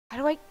How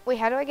do I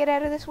get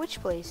out of this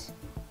witch place?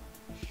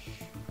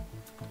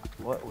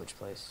 What? Which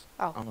place?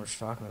 Oh. I don't know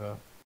what you're talking about.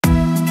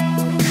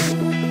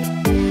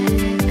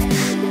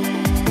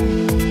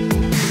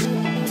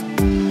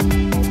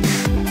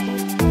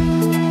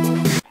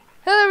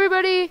 Hello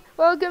everybody!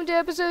 Welcome to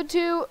episode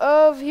 2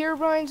 of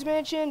Herobrine's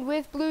Mansion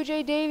with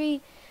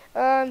BlueJayDavy.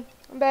 I'm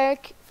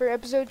back for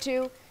episode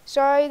 2.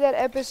 Sorry that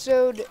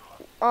episode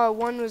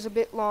 1 was a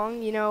bit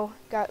long,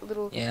 got a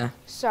little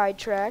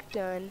sidetracked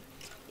on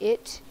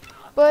it.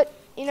 But,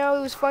 it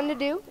was fun to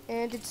do,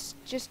 and it's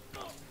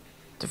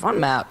a fun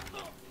map.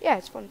 Yeah,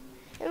 it's fun.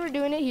 And we're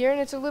doing it here,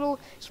 and it's a little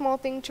small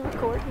thing to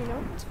record,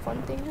 It's a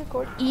fun thing to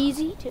record.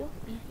 Easy, too.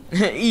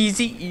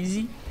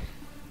 Easy.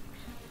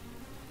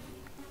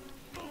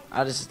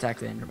 I'll just attack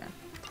the Enderman.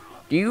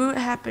 Do you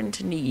happen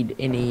to need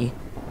any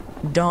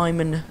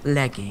diamond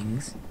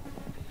leggings?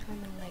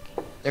 Diamond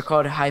leggings. They're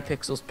called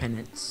Hypixels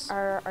pennants.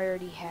 I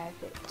already have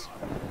it.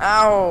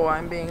 Ow,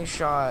 I'm being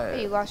shot.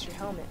 Hey, you lost your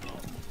helmet.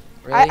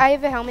 Really? I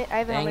have a helmet. I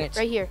have a Dang helmet it.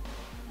 right here.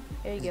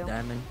 There you Is go. it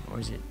diamond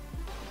or is it?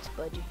 It's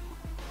budgie.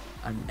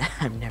 I'm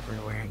never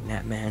wearing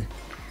that, man.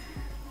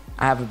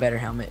 I have a better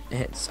helmet. It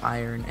hits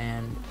iron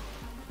and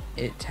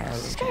it has.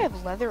 Does this guy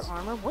have leather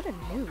armor? What a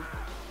noob.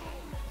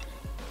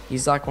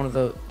 He's like one of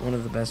the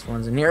best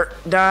ones in here.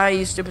 Die,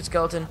 you stupid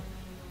skeleton.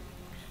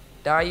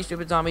 Die, you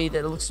stupid zombie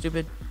that looks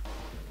stupid.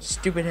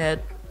 Stupid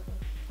head.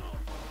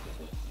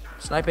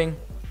 Sniping.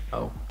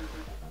 Oh.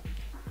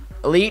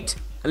 Elite.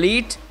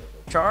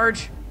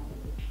 Charge.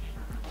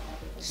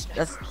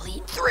 Sniper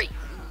Elite 3.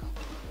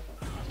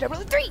 Sniper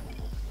Elite 3.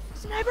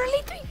 Sniper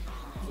Elite 3.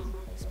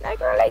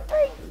 Sniper Elite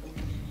 3.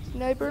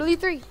 Sniper Elite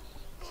 3.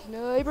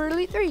 Sniper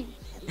Elite 3.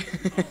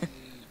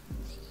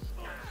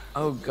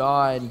 Oh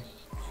God.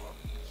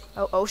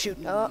 Oh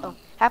shoot. Uh-oh.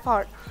 Half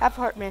a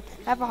heart, man.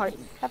 Half a heart.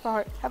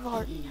 Oh.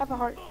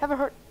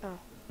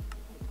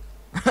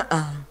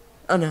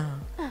 Oh no.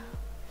 Oh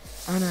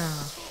no.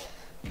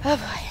 Oh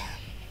boy.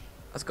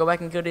 Let's go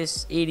back and kill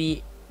this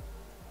idiot.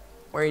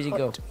 Where did he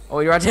go? Oh,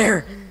 you're right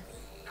there.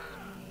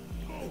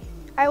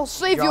 I will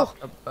save you.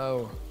 Dropped a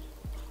bow.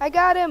 I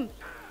got him.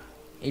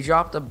 He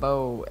dropped a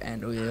bow,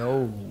 and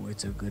oh,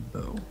 it's a good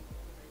bow.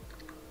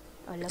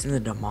 It's in the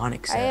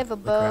demonic set. I have a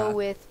bow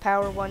with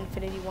power 1,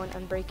 infinity 1,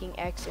 unbreaking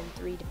X, and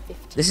 3 to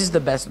 15. This is the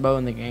best bow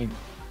in the game.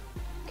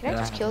 Can I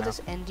just kill this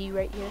ND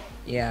right here?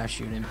 Yeah,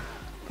 shoot him.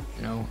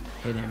 No,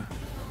 hit him.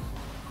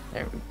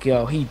 There we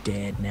go. He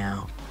dead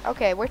now.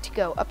 Okay, where to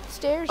go? Up the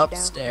stairs or down?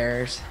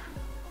 Upstairs.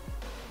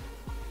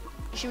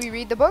 Should we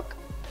read the book?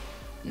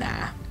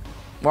 Nah.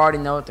 We already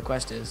know what the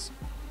quest is.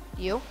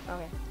 You?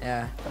 Okay.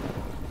 Yeah.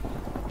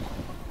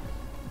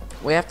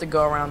 We have to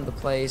go around the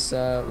place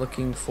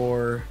looking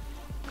for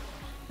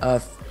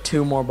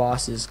 2 more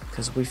bosses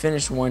because we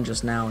finished one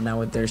just now.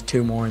 Now there's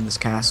 2 more in this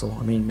castle.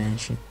 I mean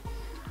mansion.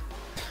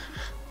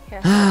 Yeah,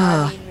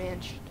 I mean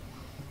mansion.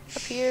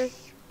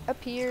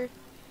 Up here.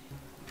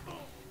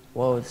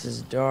 Whoa, this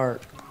is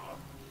dark.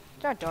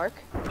 It's not dark.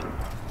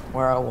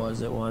 Where I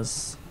was, it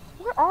was.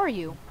 Where are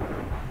you?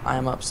 I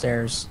am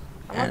upstairs.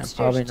 I'm and upstairs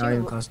I'm probably not too.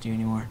 even close to you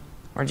anymore.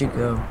 Where'd you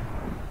go?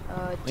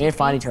 We need to TP?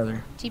 find each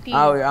other. TP.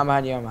 Oh, I'm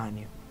behind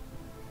you.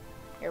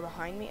 You're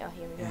behind me? Oh,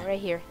 here we go. Yeah. Right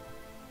here.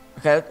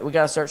 Okay, we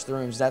gotta search the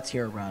rooms. That's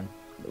Herobrine.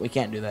 We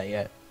can't do that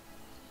yet.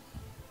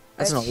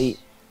 That's an elite.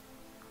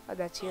 Oh,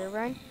 that's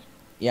Herobrine?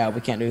 Yeah,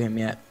 we can't do him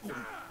yet.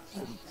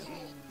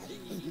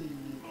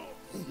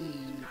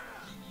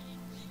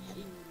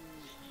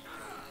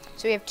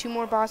 So we have 2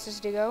 more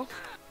bosses to go?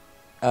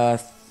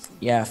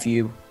 Yeah, a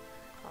few.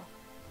 I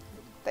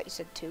thought you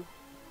said 2.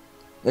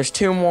 There's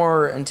 2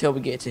 more until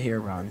we get to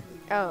Herobrine.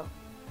 Oh.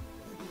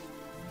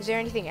 Is there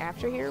anything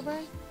after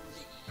Herobrine?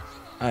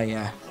 Oh,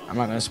 yeah. I'm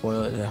not gonna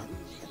spoil it, though.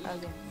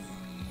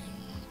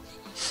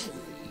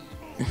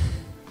 Okay.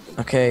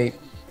 Okay,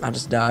 I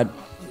just died.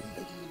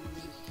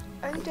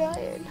 I'm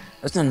dying.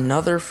 There's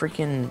another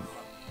freaking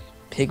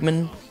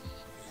pigman.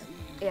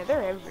 Yeah,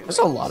 they're everywhere. There's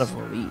a lot of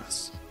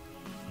elites.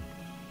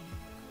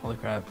 Holy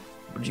crap.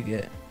 What'd you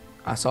get?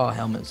 I saw a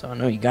helmet, so I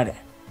know you got it.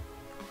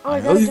 Oh, I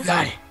know you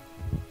got it.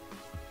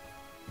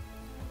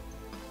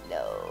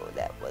 No,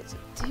 that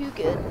wasn't too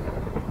good.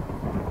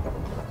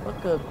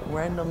 Look, a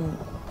random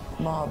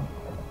mob.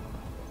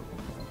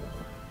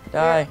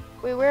 Die.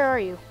 Wait, where are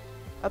you?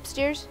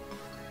 Upstairs?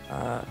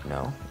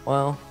 No.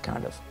 Well,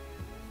 kind of.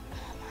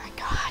 Oh my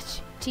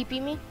gosh. TP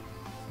me?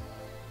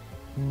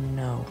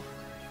 No.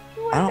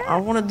 I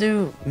want to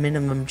do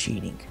minimum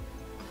cheating.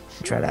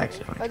 Try to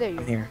actually. Oh, there you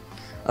I'm are. here.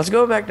 Let's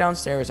go back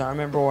downstairs. I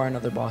remember where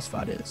another boss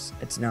fight is.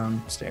 It's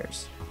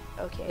downstairs.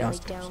 Okay,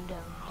 Downstairs. like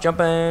down. Jump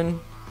in.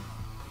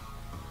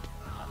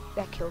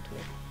 That killed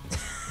me.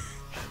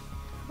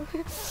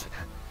 Of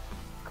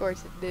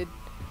course it did.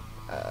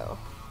 Oh.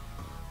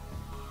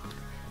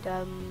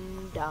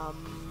 Dum. Dum,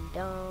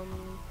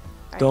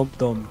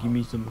 give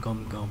me some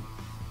gum.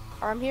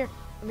 Oh, I'm here.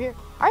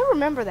 I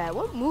remember that.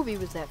 What movie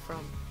was that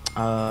from?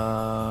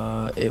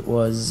 It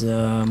was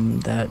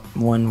that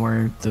one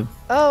where the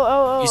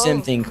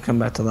museum thing come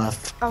back to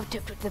life. Oh,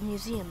 the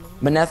museum.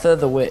 Benetha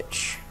the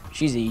witch.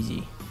 She's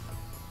easy.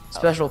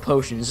 Special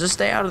potions. Just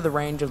stay out of the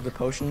range of the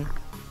potion.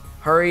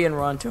 Hurry and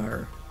run to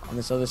her on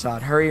this other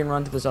side. Hurry and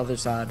run to this other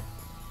side.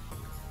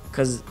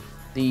 Because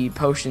the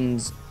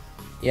potions,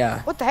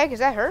 yeah. What the heck, is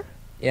that her?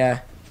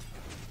 Yeah.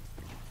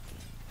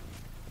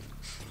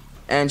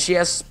 And she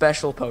has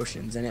special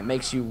potions, and it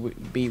makes you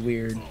be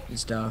weird and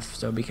stuff,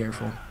 so be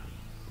careful.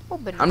 Oh,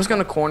 but I'm just going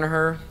to corner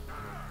her.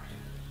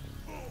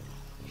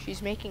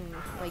 She's making,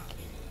 like...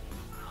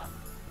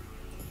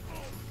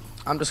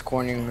 I'm just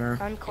cornering her.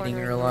 I'm hitting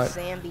cornering her a lot.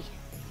 Zambi.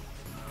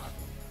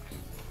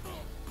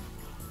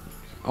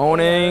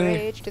 Owning.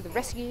 Rage to the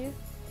rescue.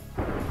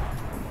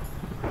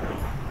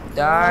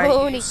 Die, you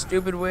Owning.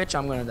 stupid witch.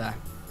 I'm going to die.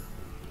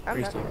 I'm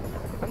Pretty not. stupid.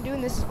 I'm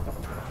doing this.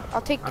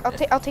 I'll take you. I got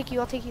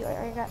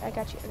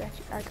you.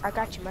 I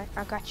got you, man.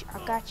 I got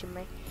you,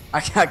 man.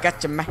 I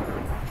got you, man.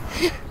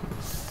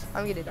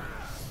 I'm gonna die.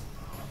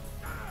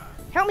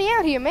 Help me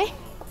out here, man.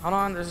 Hold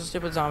on, there's a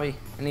stupid zombie,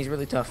 and he's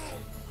really tough.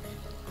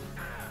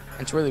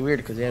 And it's really weird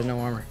because he has no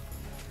armor.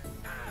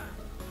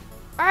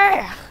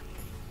 Ah!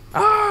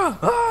 Ah!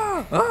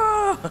 Ah!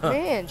 Ah!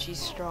 Man, she's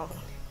strong.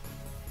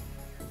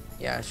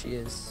 Yeah, she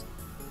is.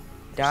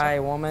 Die,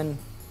 woman.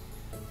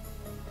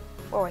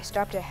 Oh, I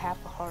stopped at half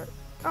a heart.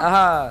 Oh,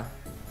 Aha!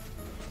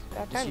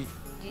 that time.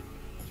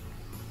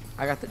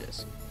 I got the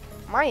disc.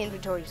 My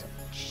inventory's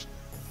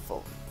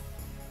full.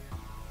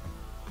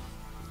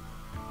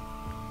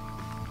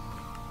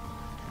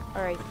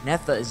 Alright.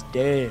 Benetha is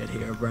dead,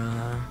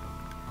 Herobrine.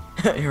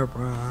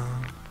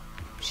 Herobrine.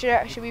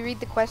 Should we read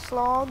the quest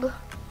log?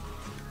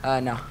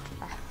 No.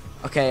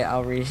 Okay,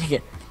 I'll read it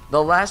again.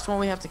 The last one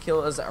we have to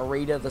kill is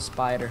Areita the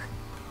spider.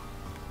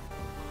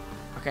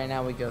 Okay,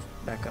 now we go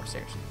back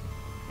upstairs.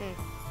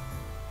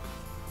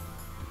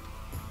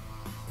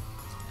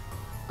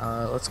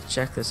 Let's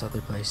check this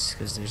other place,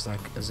 because there's like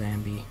a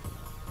zombie.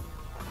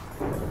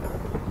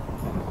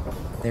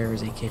 There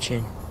is a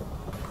kitchen.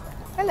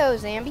 Hello,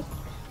 Zambi.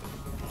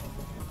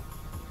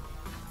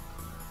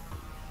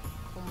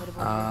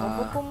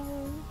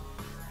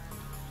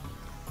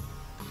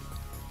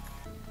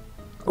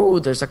 Oh,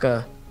 there's like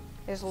a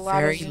There's a lot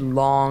very of...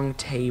 long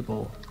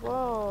table.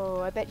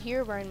 Whoa, I bet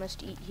Herobrine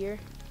must eat here.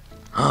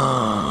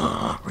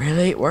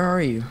 Really? Where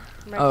are you?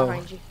 I'm right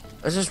behind you.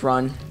 Let's just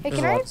run. Hey, There's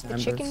can a I lot have of the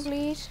chicken, zombies.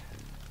 please?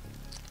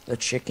 The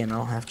chicken? I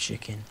don't have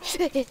chicken.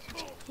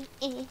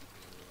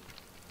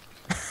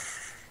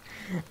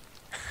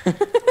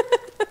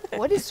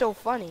 What is so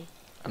funny?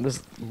 I'm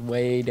just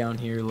way down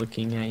here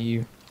looking at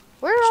you.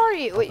 Where are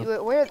you? Wait,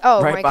 where?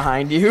 Oh, right my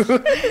behind you.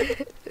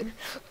 What's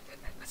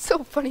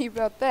so funny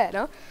about that,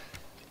 huh?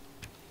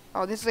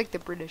 Oh, this is like the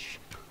British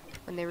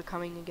when they were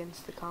coming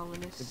against the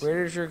colonists. The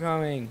British are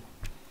coming.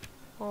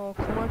 Oh,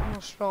 come on, no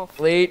stuff.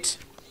 Fleet.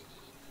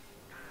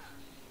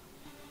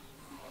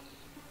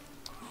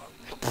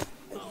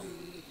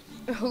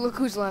 Oh, look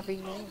who's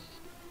laughing now.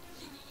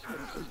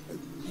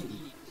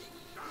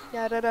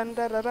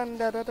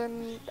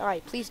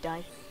 Alright, please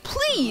die.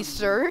 Please,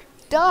 sir,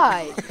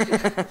 die.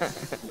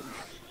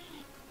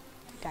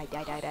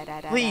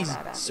 Die. Please,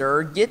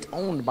 sir, get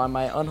owned by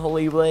my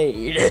unholy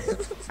blade.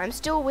 I'm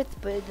still with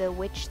the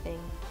witch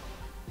thing.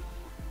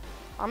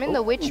 I'm in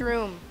the witch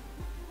room.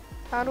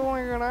 How do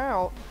I get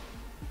out?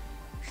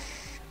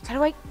 How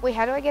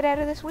do I get out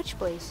of this witch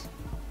place?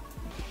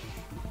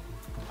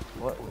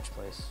 What? Which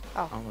place?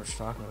 Oh. I don't know what you're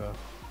talking about.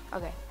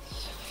 Okay.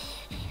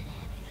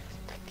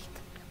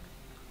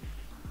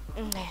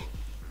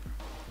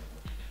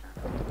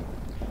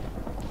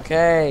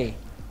 Okay.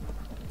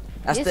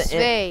 That's This the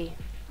end. way.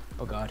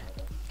 Oh god.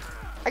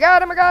 I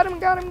got him. Got him.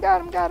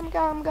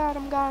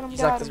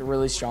 He's like this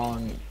really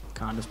strong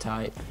kind of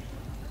type.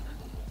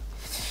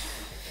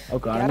 Oh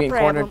god, Got I'm a getting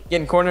problem. cornered.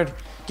 Getting cornered.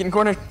 Getting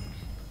cornered.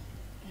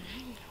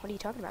 What are you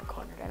talking about,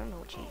 cornered? I don't know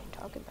what you're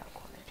talking about,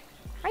 cornered.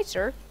 Hi,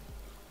 sir.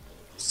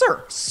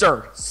 Sir.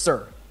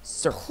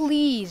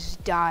 Please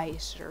die,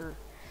 sir.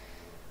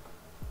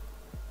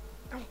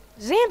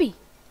 Zambi!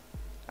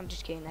 I'm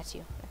just kidding, that's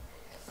you.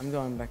 I'm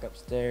going back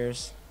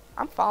upstairs.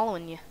 I'm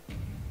following you.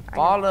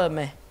 Follow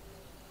me.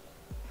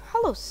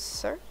 Hello,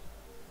 sir.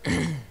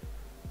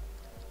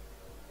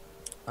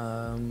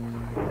 How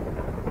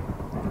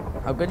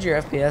good's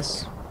your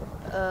FPS?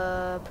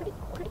 Pretty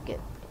good.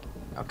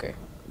 Okay.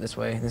 This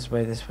way.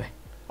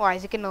 Why,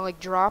 is it gonna, like,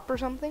 drop or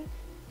something?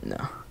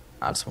 No.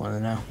 I just want to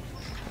know.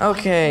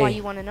 Okay. Why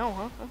you wanna know,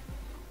 huh?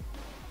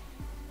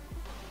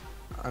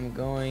 I'm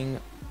going.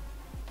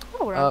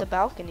 Oh, we're on the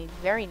balcony.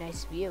 Very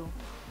nice view.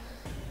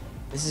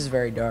 This is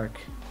very dark.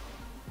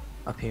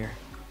 Up here.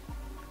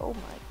 Oh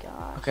my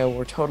god. Okay,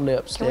 we're totally Can we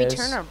upstairs.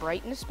 turn our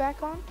brightness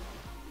back on?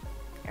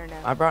 Or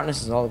no? My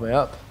brightness is all the way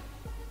up.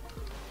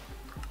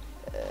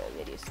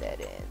 Video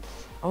settings.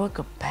 Oh, look,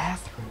 a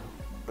bathroom.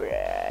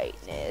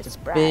 Brightness. It's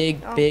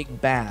bright. big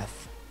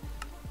bath.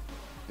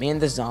 Me and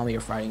the zombie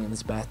are fighting in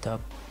this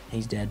bathtub.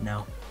 He's dead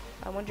now.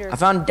 I wonder. I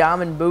found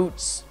diamond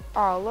boots.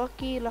 Oh,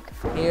 lucky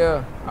for you.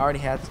 Here, I already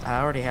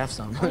have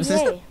some. Oh,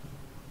 yay.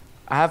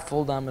 I have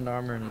full diamond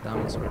armor and a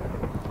diamond sword.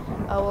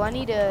 Oh, well, I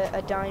need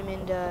a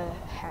diamond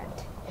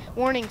hat.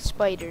 Warning,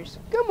 spiders.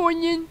 Good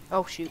morning.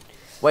 Oh, shoot.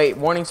 Wait,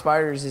 warning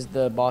spiders is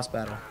the boss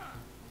battle.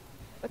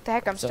 What the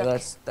heck? I'm So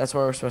stuck. that's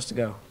where we're supposed to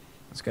go.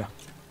 Let's go.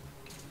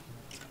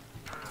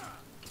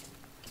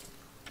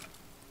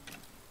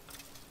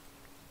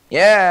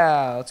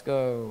 Yeah, let's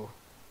go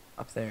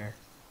up there.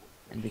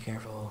 And be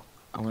careful.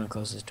 I'm gonna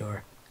close this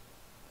door.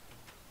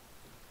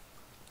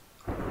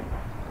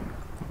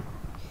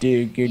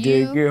 Dig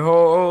your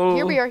hole.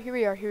 Here we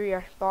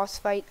are. Boss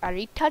fight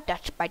Areita the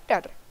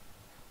spider.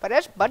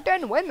 Press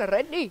button when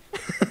ready.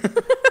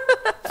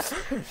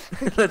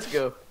 Let's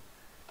go.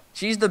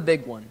 She's the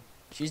big one.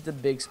 She's the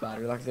big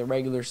spider, like the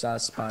regular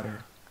size spider.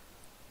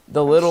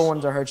 The little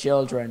ones are her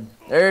children.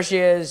 There she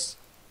is.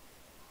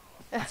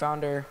 I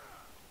found her.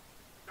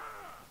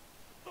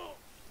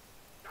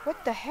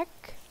 What the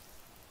heck?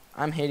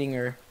 I'm hitting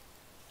her.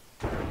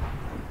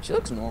 She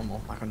looks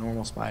normal, like a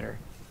normal spider.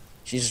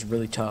 She's just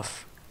really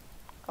tough.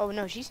 Oh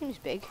no, she seems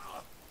big.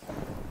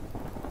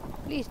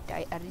 Please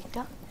die,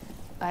 Areita.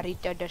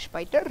 Areita the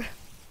spider.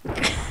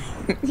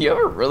 You have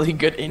a really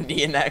good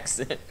Indian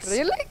accent.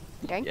 Really?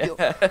 Thank you.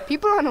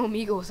 People on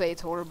Omegle say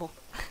it's horrible.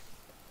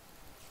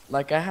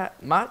 Like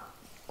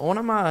one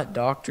of my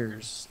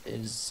doctors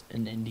is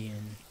an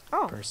Indian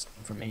person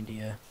from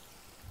India.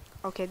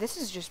 Okay, this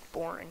is just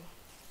boring.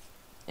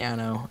 Yeah, I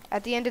know.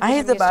 At the end of this, I hate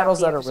I'm the gonna stop battles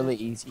the that are episode. really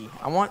easy.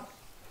 I want.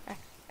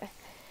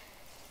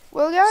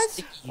 Well, guys,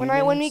 Sticky when we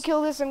humans.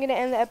 kill this, I'm gonna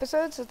end the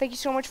episode. So thank you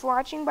so much for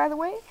watching. By the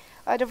way,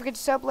 don't forget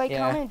to sub, like, Yeah.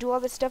 comment, and do all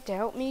this stuff to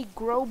help me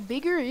grow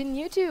bigger in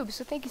YouTube.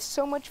 So thank you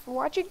so much for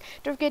watching.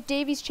 Don't forget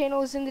Davy's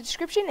channel is in the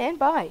description, and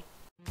bye.